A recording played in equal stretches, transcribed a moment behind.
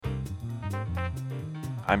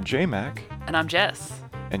I'm J-Mac, And I'm Jess.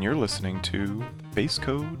 and you're listening to Base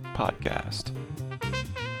Code Podcast.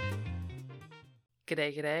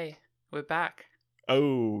 G'day, g'day. We're back.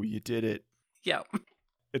 Oh, you did it. Yep.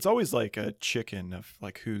 It's always like a chicken of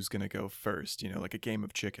like who's going to go first, like a game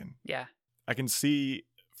of chicken. Yeah. I can see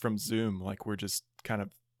from Zoom like we're just kind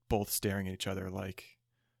of both staring at each other like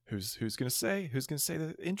who's going to say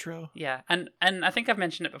the intro? Yeah. And I think I've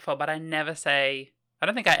mentioned it before, but I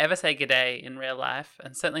don't think I ever say g'day in real life,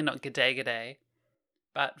 and certainly not g'day.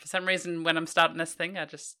 But for some reason, when I'm starting this thing, I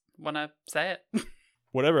just want to say it.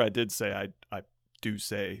 Whatever I did say, I do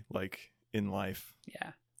say like in life.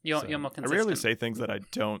 Yeah. You're more consistent. I rarely say things that I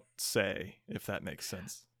don't say, if that makes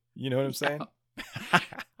sense. You know what I'm saying?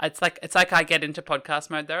 It's like I get into podcast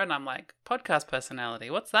mode there, and I'm like, podcast personality.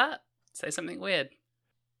 What's that? Say something weird.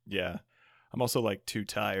 Yeah. I'm also like too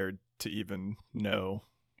tired to even know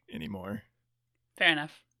anymore. Fair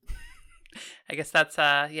enough. I guess that's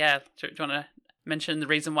yeah. Do you want to mention the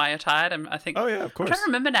reason why you're tired? I think. Oh yeah, of course. I'm trying to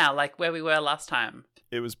remember now, like where we were last time.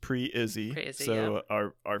 It was pre-Izzy. So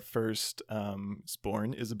our first is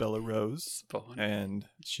born, Isabella Rose. And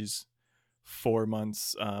she's 4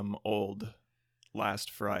 months old last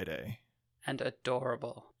Friday. And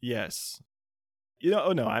adorable. Yes.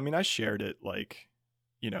 I mean, I shared it like,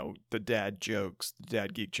 the dad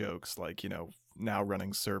geek jokes, like, now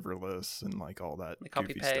running serverless and like all that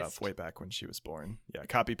goofy stuff way back when she was born. Yeah,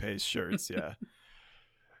 copy paste shirts, yeah.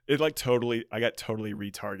 I got totally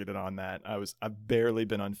retargeted on that. I've barely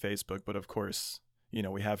been on Facebook, but of course,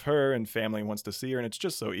 we have her and family wants to see her, and it's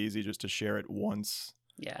just so easy just to share it once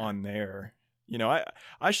on there.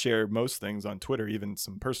 I share most things on Twitter, even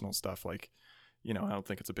some personal stuff, like, I don't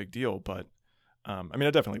think it's a big deal, but I mean,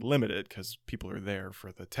 I definitely limit it because people are there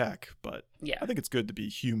for the tech, but yeah. I think it's good to be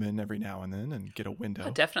human every now and then and get a window.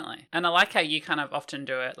 Oh, definitely. And I like how you kind of often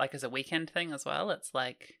do it like as a weekend thing as well. It's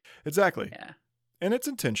like... Exactly. Yeah. And it's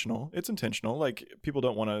intentional. Like, people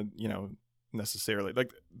don't want to, necessarily...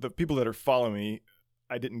 Like, the people that are following me,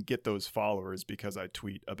 I didn't get those followers because I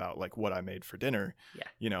tweet about, like, what I made for dinner.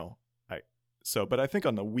 Yeah. But I think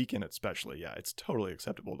on the weekend especially, yeah, it's totally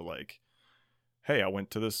acceptable to, like... Hey, I went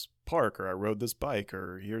to this park, or I rode this bike,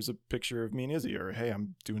 or here's a picture of me and Izzy, or hey,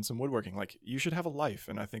 I'm doing some woodworking. Like, you should have a life,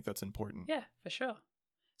 and I think that's important. Yeah, for sure.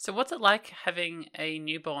 So what's it like having a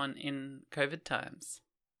newborn in COVID times?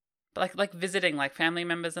 Like visiting like family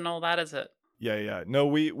members and all that, is it? Yeah. No,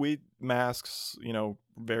 we masks,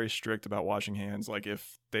 very strict about washing hands. Like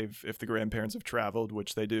if the grandparents have traveled,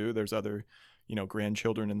 which they do, there's other,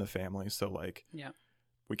 grandchildren in the family. So like, yeah,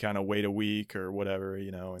 we kind of wait a week or whatever,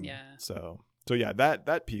 and yeah. So yeah,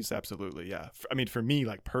 that piece, absolutely. Yeah. I mean, for me,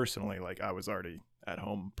 like personally, like I was already at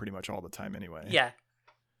home pretty much all the time anyway. Yeah.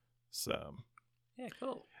 So. Yeah,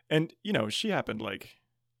 cool. And, she happened like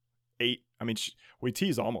 8. I mean, we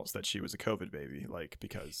tease almost that she was a COVID baby, like,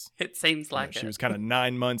 because. It seems like she was kind of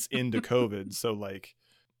 9 months into COVID. So like,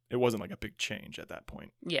 it wasn't like a big change at that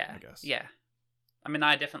point. Yeah. I guess. Yeah. I mean,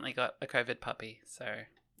 I definitely got a COVID puppy, so.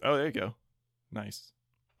 Oh, there you go. Nice.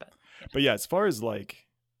 But yeah, as far as like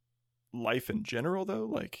life in general though,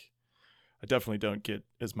 like I definitely don't get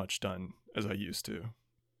as much done as I used to.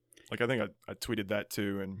 Like I think I tweeted that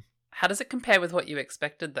too. And how does it compare with what you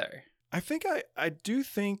expected though? I think I do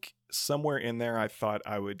think somewhere in there I thought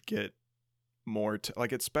I would get more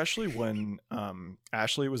like, especially when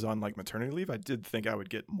Ashley was on like maternity leave, I did think I would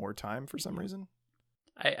get more time for some reason.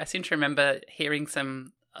 I seem to remember hearing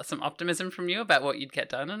some optimism from you about what you'd get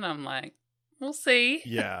done, and I'm like, we'll see.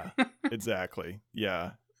 Yeah, exactly.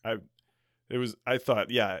 Yeah. I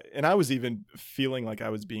thought, yeah. And I was even feeling like I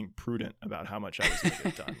was being prudent about how much I was going to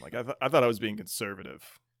get done. Like I thought I was being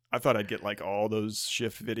conservative. I thought I'd get like all those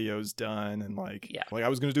shift videos done and like I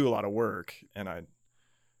was going to do a lot of work, and I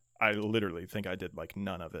literally think I did like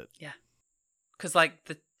none of it. Yeah. Cuz like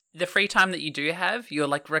the free time that you do have, you're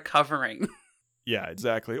like recovering. Yeah,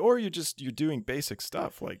 exactly. Or you're doing basic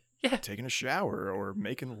stuff like taking a shower or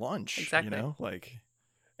making lunch, exactly. Like,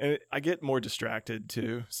 and I get more distracted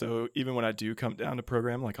too. So even when I do come down to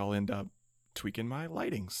program, like I'll end up tweaking my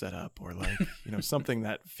lighting setup or like, something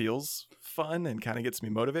that feels fun and kind of gets me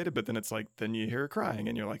motivated. But then it's like, then you hear her crying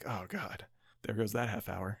and you're like, oh God, there goes that half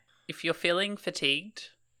hour. If you're feeling fatigued,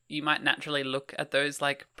 you might naturally look at those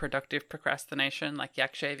like productive procrastination, like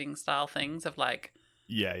yak shaving style things of like,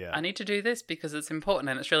 yeah, I need to do this because it's important.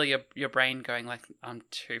 And it's really your brain going like, I'm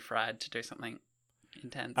too fried to do something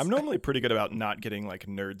intense. I'm normally pretty good about not getting like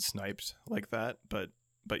nerd sniped like that, but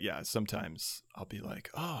yeah, sometimes I'll be like,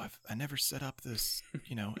 oh, I never set up this,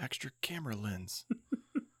 extra camera lens.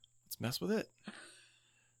 Let's mess with it.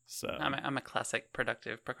 So I'm a classic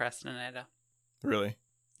productive procrastinator. Really?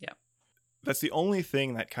 Yeah. that's the only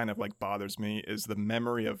thing that kind of like bothers me is the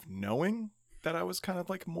memory of knowing that I was kind of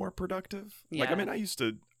like more productive. Yeah. Like, I mean, I used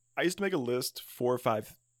to make a list 4 or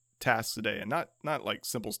 5 tasks a day, and not like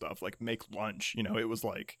simple stuff like make lunch. You know, it was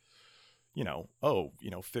like, you know,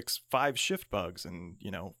 fix 5 shift bugs and,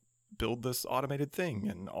 you know, build this automated thing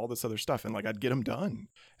and all this other stuff. And like, I'd get them done.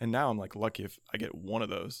 And now I'm like lucky if I get one of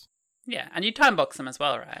those. Yeah. And you time box them as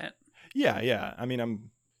well, right? Yeah. I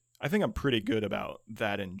mean, I think I'm pretty good about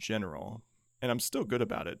that in general, and I'm still good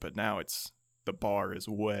about it. But now the bar is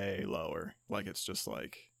way lower. Like, it's just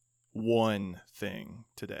like one thing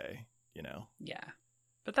today, you know? Yeah.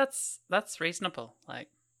 But that's reasonable. Like,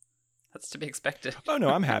 that's to be expected. Oh no,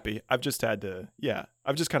 I'm happy. I've just kind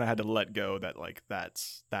of had to let go that like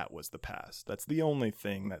that was the past. That's the only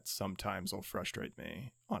thing that sometimes will frustrate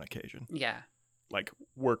me on occasion. Yeah. Like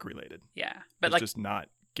work related. Yeah. But it's like just not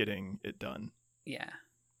getting it done. Yeah.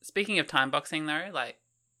 Speaking of time boxing though, like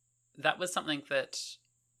that was something that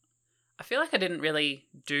I feel like I didn't really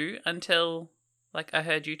do until like I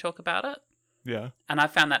heard you talk about it. Yeah. And I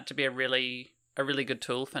found that to be a really good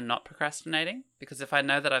tool for not procrastinating, because if I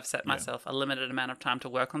know that I've set myself a limited amount of time to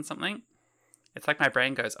work on something, it's like my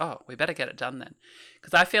brain goes, oh, we better get it done then.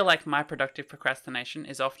 Because I feel like my productive procrastination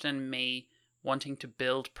is often me wanting to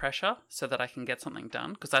build pressure so that I can get something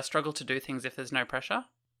done, because I struggle to do things if there's no pressure.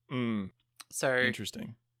 So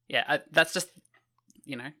interesting. Yeah, that's just,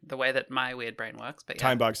 you know, the way that my weird brain works. But yeah.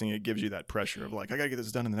 Time boxing, it gives you that pressure of like, I gotta get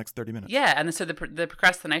this done in the next 30 minutes. Yeah, and so the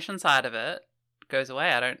procrastination side of it goes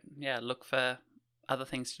away. I don't look for other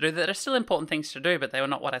things to do that are still important things to do, but they were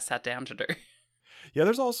not what I sat down to do. Yeah,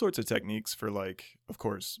 there's all sorts of techniques for like, of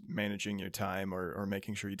course, managing your time or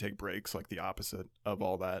making sure you take breaks, like the opposite of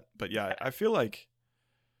all that. But yeah, I feel like,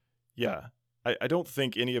 I don't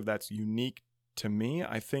think any of that's unique to me.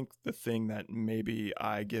 I think the thing that maybe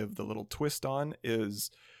I give the little twist on is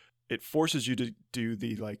it forces you to do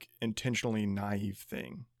the like intentionally naive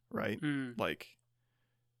thing, right? Like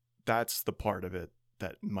that's the part of it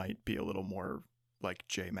that might be a little more like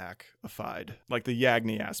J-Mac-ified, like the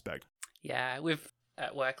Yagni aspect. Yeah,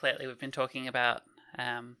 at work lately we've been talking about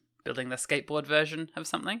building the skateboard version of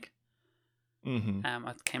something.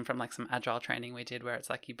 It came from like some agile training we did where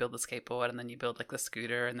it's like you build the skateboard and then you build like the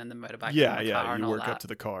scooter and then the motorbike. And the car and you all work that. up to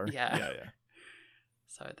the car. Yeah.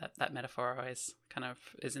 So that metaphor always kind of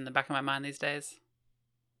is in the back of my mind these days.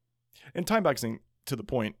 And time boxing, to the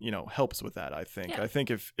point, you know, helps with that, I think. I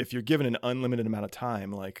think if you're given an unlimited amount of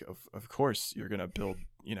time, like of course you're gonna build,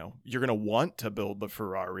 you know, you're gonna want to build the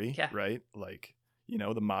Ferrari, right? Like, you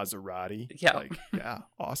know, the Maserati. Yeah. Like, yeah,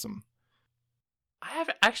 awesome. I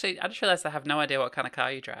just realized I have no idea what kind of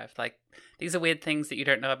car you drive. Like, these are weird things that you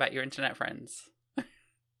don't know about your internet friends.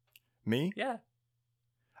 Me? Yeah.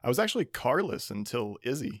 I was actually carless until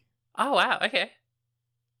Izzy. Oh, wow. Okay.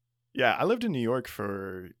 Yeah, I lived in New York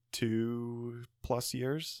for 2+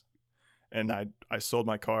 years, and I sold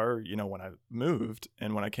my car, you know, when I moved,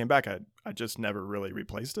 and when I came back, I just never really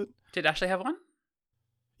replaced it. Did Ashley have one?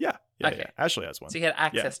 Yeah. Okay. Yeah. Ashley has one. So you had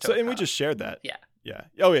access to it. And we just shared that. Yeah. Yeah.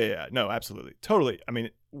 Oh, yeah. No, absolutely. Totally. I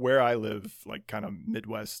mean, where I live, like kind of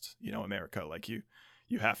Midwest, you know, America, like you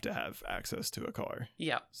have to have access to a car.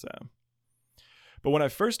 Yeah. So, but when I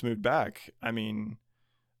first moved back, I mean,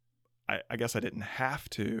 I guess I didn't have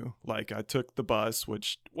to. Like, I took the bus,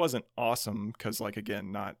 which wasn't awesome because, like,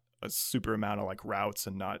 again, not a super amount of like routes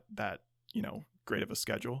and not that, you know, great of a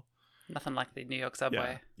schedule. Nothing like the New York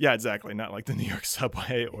subway. Yeah, exactly. Not like the New York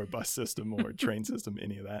subway or bus system or train system,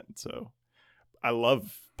 any of that. So I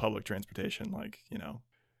love public transportation, like, you know,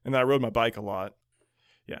 and then I rode my bike a lot.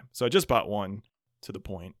 Yeah. So I just bought one, to the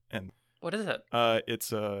point. And what is it?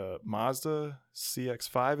 It's a Mazda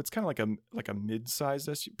CX-5. It's kind of like a mid-sized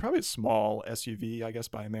SUV, probably a small SUV, I guess,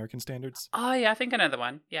 by American standards. Oh, yeah, I think I know the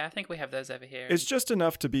one. Yeah, I think we have those over here. It's just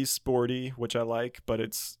enough to be sporty, which I like, but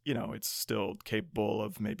it's, you know, it's still capable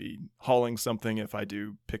of maybe hauling something if I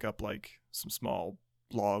do pick up like some small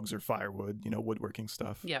logs or firewood, you know, woodworking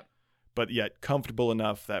stuff. Yep. But yet comfortable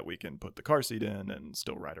enough that we can put the car seat in and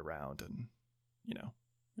still ride around and, you know.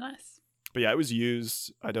 Nice. But yeah, it was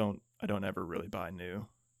used. I don't ever really buy new.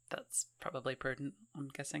 That's probably prudent, I'm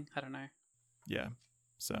guessing. I don't know. Yeah.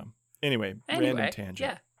 So anyway, random tangent.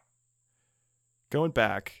 Yeah. Going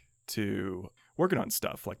back to working on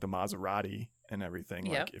stuff like the Maserati and everything,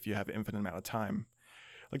 Yep. like if you have an infinite amount of time,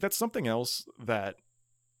 like that's something else that,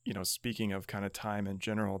 you know, speaking of kind of time in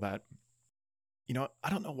general, that, you know, I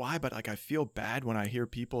don't know why, but like I feel bad when I hear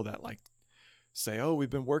people that like say, oh, we've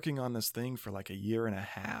been working on this thing for like 1.5 years,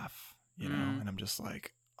 you know, and I'm just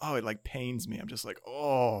like, oh, it like pains me. I'm just like,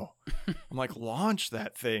 oh, I'm like, launch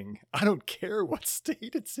that thing. I don't care what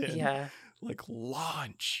state it's in. Yeah. Like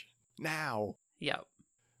launch. now. Yep.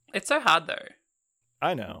 It's so hard though.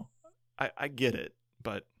 I know. I get it,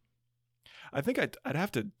 but I think I'd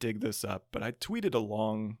have to dig this up, but I tweeted a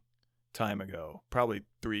long time ago, probably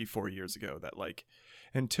 3-4 years ago, that like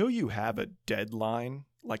until you have a deadline,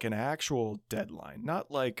 like an actual deadline,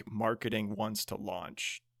 not like marketing wants to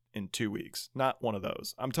launch in 2 weeks, not one of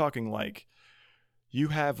those. I'm talking like you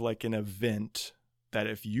have like an event that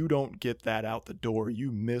if you don't get that out the door,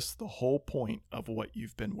 you miss the whole point of what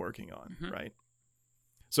you've been working on, right?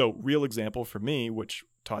 So real example for me, which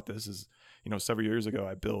taught this is, several years ago,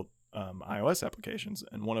 I built iOS applications,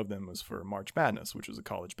 and one of them was for March Madness, which was a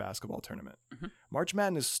college basketball tournament. March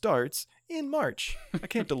Madness starts in March. I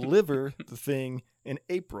can't deliver the thing in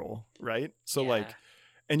April, right? So like,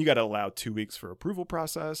 and you got to allow 2 weeks for approval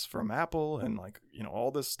process from Apple and like,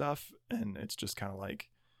 all this stuff. And it's just kind of like,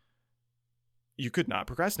 you could not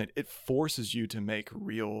procrastinate. It forces you to make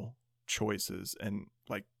real choices and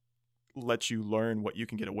like lets you learn what you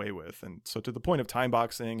can get away with. And so to the point of time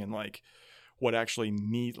boxing and like what actually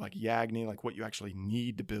need, like Yagni, like what you actually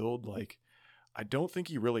need to build, like I don't think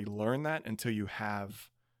you really learn that until you have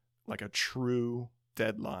like a true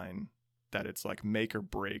deadline that it's like make or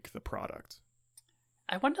break the product.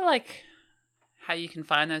 I wonder like how you can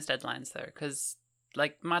find those deadlines though, because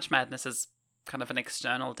like March Madness is kind of an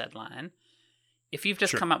external deadline. If you've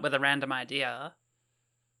just come up with a random idea,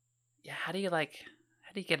 how do you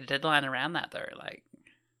get a deadline around that though? Like,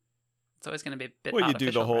 it's always going to be a bit. Well, you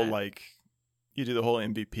do the whole you do the whole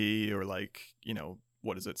MVP or like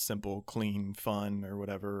what is it? Simple, clean, fun, or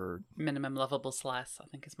whatever. Or minimum lovable slice, I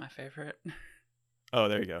think is my favorite. Oh,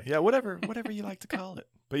 there you go. Yeah, whatever you like to call it.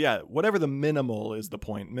 But yeah, whatever the minimal is the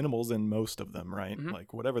point. Minimal's in most of them, right?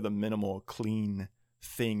 Like whatever the minimal, clean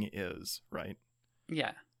thing is, right?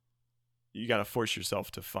 Yeah. You got to force yourself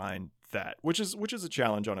to find that, which is a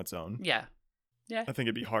challenge on its own. Yeah. Yeah. I think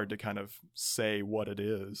it'd be hard to kind of say what it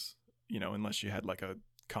is, unless you had like a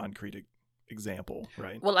concrete example,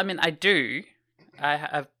 right? Well, I mean, I do.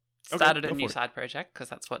 I've started a new side project because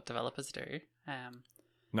that's what developers do.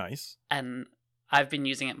 Nice. And I've been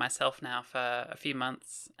using it myself now for a few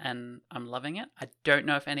months and I'm loving it. I don't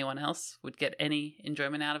know if anyone else would get any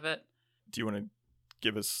enjoyment out of it. Do you want to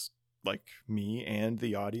give us like me and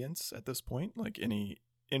the audience at this point, like any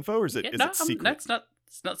info, or is it secret? No,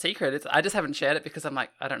 it's not secret. I just haven't shared it because I'm like,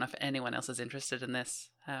 I don't know if anyone else is interested in this.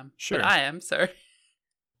 Sure. But I am, so.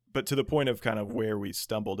 But to the point of kind of where we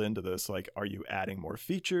stumbled into this, like, are you adding more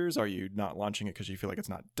features? Are you not launching it because you feel like it's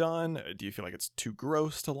not done? Do you feel like it's too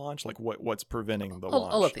gross to launch? Like, what's preventing the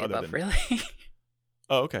launch? All of the above, really.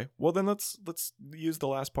 Oh, okay. Well, then let's use the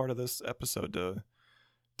last part of this episode to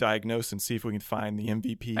diagnose and see if we can find the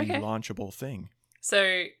MVP launchable thing. So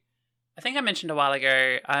I think I mentioned a while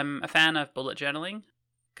ago, I'm a fan of bullet journaling.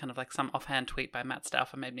 Kind of like some offhand tweet by Matt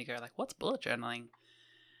Stauffer made me go like, what's bullet journaling?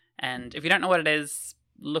 And if you don't know what it is,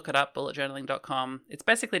 look it up, bulletjournaling.com. It's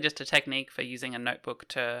basically just a technique for using a notebook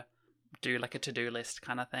to do like a to-do list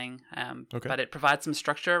kind of thing. But it provides some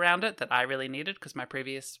structure around it that I really needed because my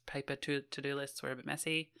previous paper to-do lists were a bit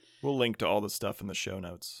messy. We'll link to all the stuff in the show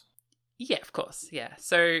notes. Yeah, of course. Yeah.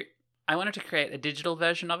 So I wanted to create a digital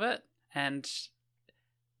version of it. And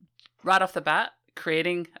right off the bat,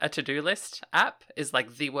 creating a to-do list app is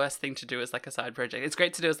like the worst thing to do as like a side project. It's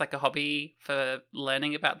great to do as like a hobby for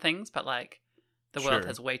learning about things, but like the world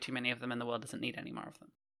has way too many of them and the world doesn't need any more of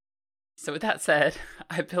them. So with that said,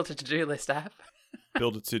 I built a to-do list app.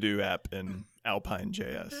 Build a to-do app in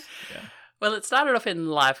Alpine.js. Yeah. Well, it started off in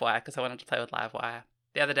Livewire because I wanted to play with Livewire.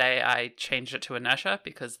 The other day, I changed it to Inertia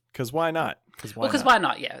because why not? Why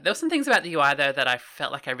not? Yeah, there were some things about the UI though that I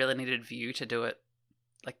felt like I really needed Vue to do it,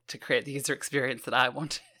 like to create the user experience that I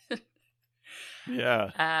wanted.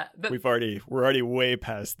 Yeah, but we're already way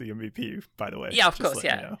past the MVP, by the way. Yeah, of course.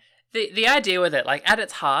 Yeah, the idea with it, like at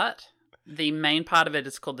its heart, the main part of it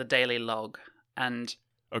is called the daily log, and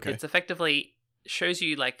it's effectively shows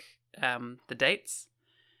you like the dates,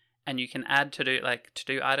 and you can add to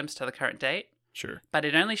do items to the current date. Sure. But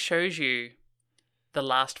it only shows you the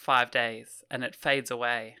last 5 days and it fades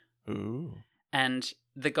away. Ooh. And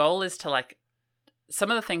the goal is to like, some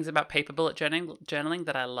of the things about paper bullet journaling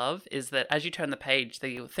that I love is that as you turn the page,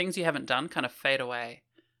 the things you haven't done kind of fade away.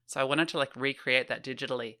 So I wanted to like recreate that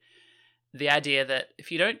digitally. The idea that if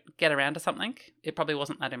you don't get around to something, it probably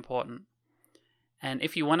wasn't that important. And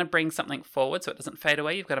if you want to bring something forward so it doesn't fade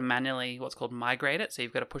away, you've got to manually what's called migrate it. So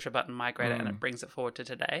you've got to push a button, migrate it, and it brings it forward to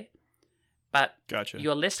today. But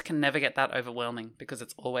your list can never get that overwhelming because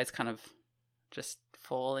it's always kind of just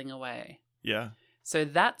falling away. Yeah. So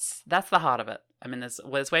that's the heart of it. I mean, there's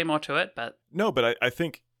way more to it, but no, but I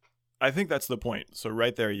think that's the point. So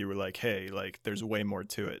right there, you were like, hey, like there's way more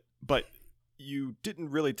to it. but you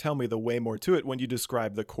didn't really tell me the way more to it when you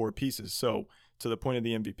described the core pieces. So to the point of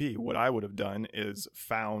the MVP, what I would have done is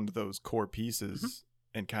found those core pieces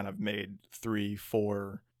and kind of made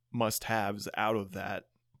 3-4 must-haves out of that.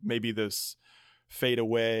 Maybe this fade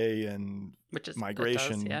away and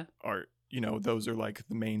migration are, those are like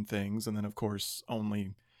the main things. And then of course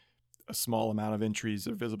only a small amount of entries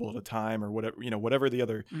are visible at a time, or whatever, whatever the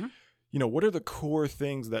other, what are the core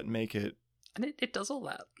things that make it. And it does all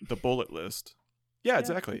that. The bullet list. Yeah,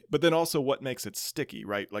 exactly. But then also what makes it sticky,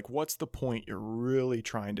 right? Like what's the point you're really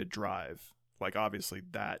trying to drive? Like obviously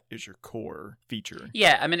that is your core feature.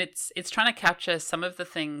 Yeah, I mean it's trying to capture some of the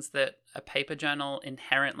things that a paper journal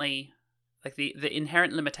inherently, like the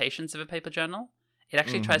inherent limitations of a paper journal. It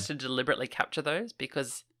actually tries to deliberately capture those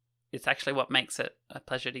because it's actually what makes it a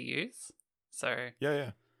pleasure to use. So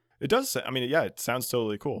yeah. It does. I mean, yeah, it sounds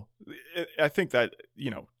totally cool. I think that,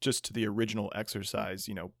 just to the original exercise,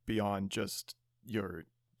 beyond just your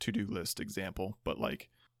to-do list example, but like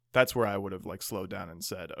that's where I would have like slowed down and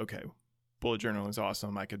said, okay, bullet journal is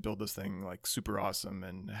awesome. I could build this thing like super awesome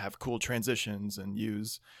and have cool transitions and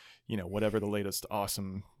use, whatever the latest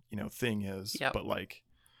awesome, thing is. Yep. But like,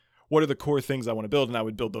 what are the core things I want to build? And I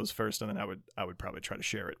would build those first, and then I would probably try to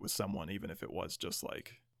share it with someone, even if it was just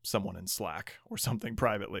like someone in Slack or something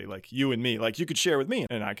privately, like you and me. Like you could share with me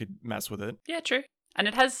and I could mess with it. Yeah, true. And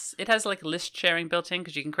it has like list sharing built in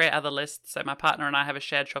because you can create other lists. So my partner and I have a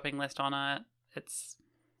shared shopping list on it.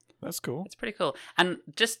 That's cool. It's pretty cool. And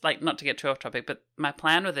just like, not to get too off topic, but my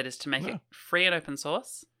plan with it is to make it free and open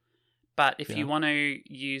source. But if you want to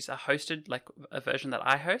use a hosted, like a version that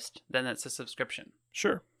I host, then it's a subscription.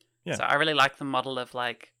 Sure. Yeah. So I really like the model of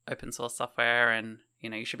like open source software, and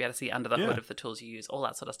you should be able to see under the hood of the tools you use, all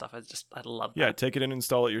that sort of stuff. I love that. Yeah, take it and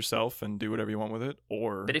install it yourself and do whatever you want with it.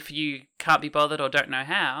 But if you can't be bothered or don't know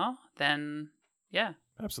how, then yeah.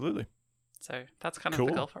 Absolutely. So that's kind of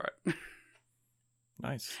the goal for it.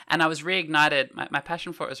 Nice. And I was reignited, my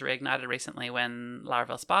passion for it was reignited recently when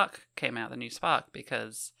Laravel Spark came out, the new Spark,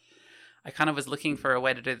 because I kind of was looking for a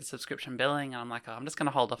way to do the subscription billing, and I'm like, I'm just going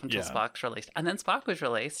to hold off until Spark's released. And then Spark was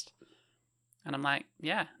released, and I'm like,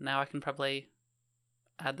 yeah, now I can probably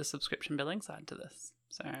add the subscription billing side to this.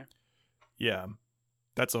 So yeah,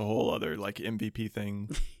 that's a whole other like MVP thing.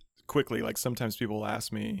 Quickly, like sometimes people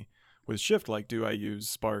ask me with Shift, like, do I use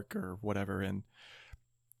Spark or whatever? And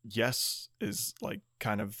yes is like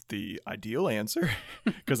kind of the ideal answer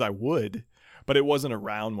because I would, but it wasn't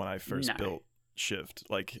around when I first built Shift.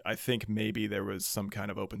 Like I think maybe there was some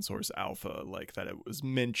kind of open source alpha like that it was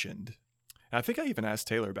mentioned. And I think I even asked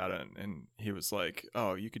Taylor about it, and he was like,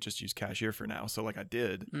 oh, you could just use Cashier for now. So like I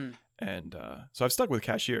did. And so I've stuck with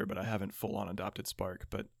Cashier, but I haven't full on adopted Spark.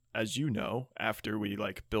 But as you know, after we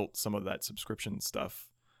like built some of that subscription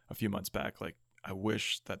stuff a few months back, like I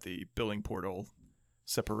wish that the billing portal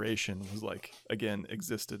separation was like, again,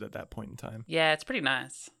 existed at that point in time. Yeah, it's pretty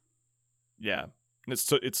nice. Yeah.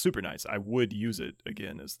 It's super nice. I would use it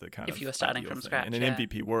again as the kind of if you were starting from scratch in an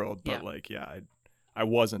MVP world, but I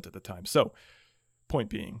wasn't at the time. So point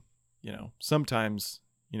being, sometimes,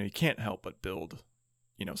 you can't help but build,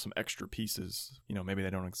 some extra pieces, maybe they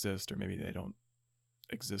don't exist or maybe they don't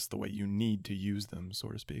exist the way you need to use them, so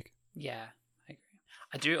to speak. Yeah, I agree.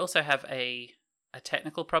 I do also have a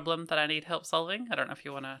technical problem that I need help solving. I don't know if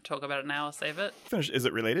you want to talk about it now or save it. Finish. Is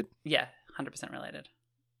it related? Yeah, 100% related.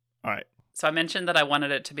 All right. So I mentioned that I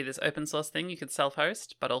wanted it to be this open source thing you could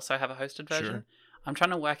self-host, but also have a hosted version. Sure. I'm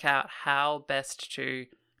trying to work out how best to,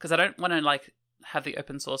 because I don't want to like have the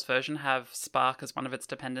open source version have Spark as one of its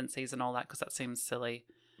dependencies and all that, because that seems silly.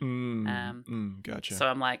 Gotcha. So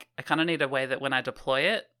I'm like, I kind of need a way that when I deploy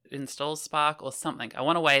it, installs Spark or something. I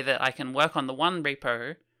want a way that I can work on the one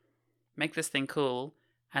repo, make this thing cool,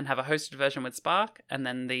 and have a hosted version with Spark, and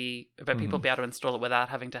then people be able to install it without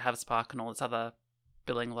having to have Spark and all this other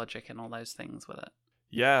billing logic and all those things with it.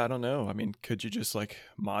 Yeah, I don't know. I mean, could you just like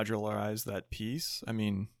modularize that piece? I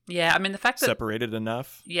mean, the fact that separated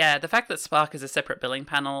enough. Yeah, the fact that Spark is a separate billing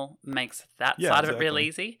panel makes that side of it real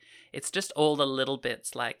easy. It's just all the little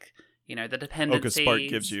bits, like the dependencies. Because Spark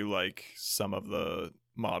gives you like some of the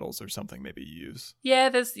models or something maybe you use. Yeah,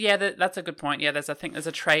 that's a good point. Yeah, there's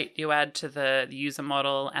a trait you add to the user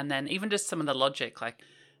model, and then even just some of the logic, like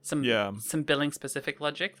some billing specific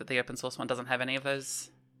logic that the open source one doesn't have any of those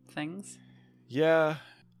things. Yeah,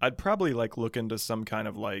 I'd probably like look into some kind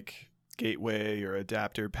of like gateway or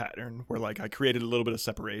adapter pattern where like I created a little bit of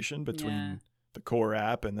separation between the core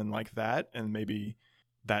app and then like that, and maybe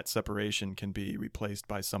that separation can be replaced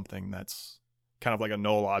by something that's kind of like a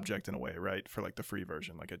null object in a way, right? For like the free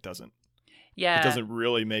version, like it doesn't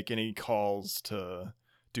really make any calls to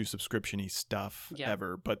do subscription-y stuff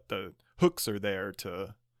ever, but the hooks are there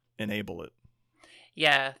to enable it.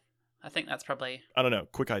 Yeah, I think that's probably... I don't know,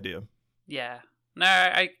 quick idea. Yeah.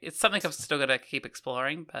 No, it's something I've still got to keep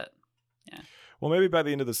exploring, but yeah. Well, maybe by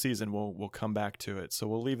the end of the season, we'll come back to it. So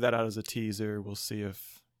we'll leave that out as a teaser. We'll see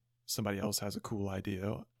if somebody else has a cool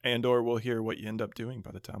idea, and or we'll hear what you end up doing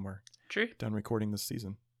by the time we're done recording this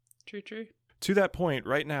season. True. To that point,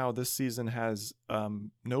 right now, this season has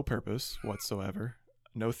no purpose whatsoever,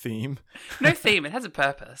 no theme. No theme. It has a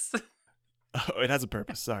purpose. Oh, it has a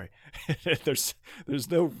purpose. Sorry. There's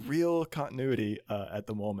no real continuity at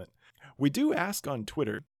the moment. We do ask on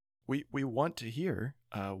Twitter. We want to hear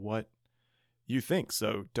what you think.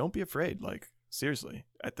 So don't be afraid. Like, seriously,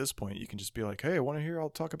 at this point, you can just be like, hey, I want to hear, I'll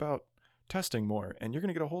talk about testing more. And you're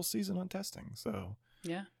going to get a whole season on testing. So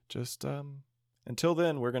yeah, just until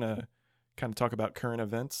then, we're going to kind of talk about current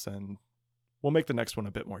events, and we'll make the next one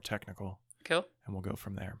a bit more technical. Cool. And we'll go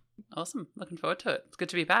from there. Awesome. Looking forward to it. It's good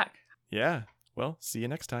to be back. Yeah. Well, see you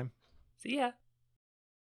next time. See ya.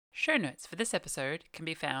 Show notes for this episode can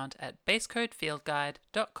be found at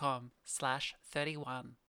basecodefieldguide.com/31.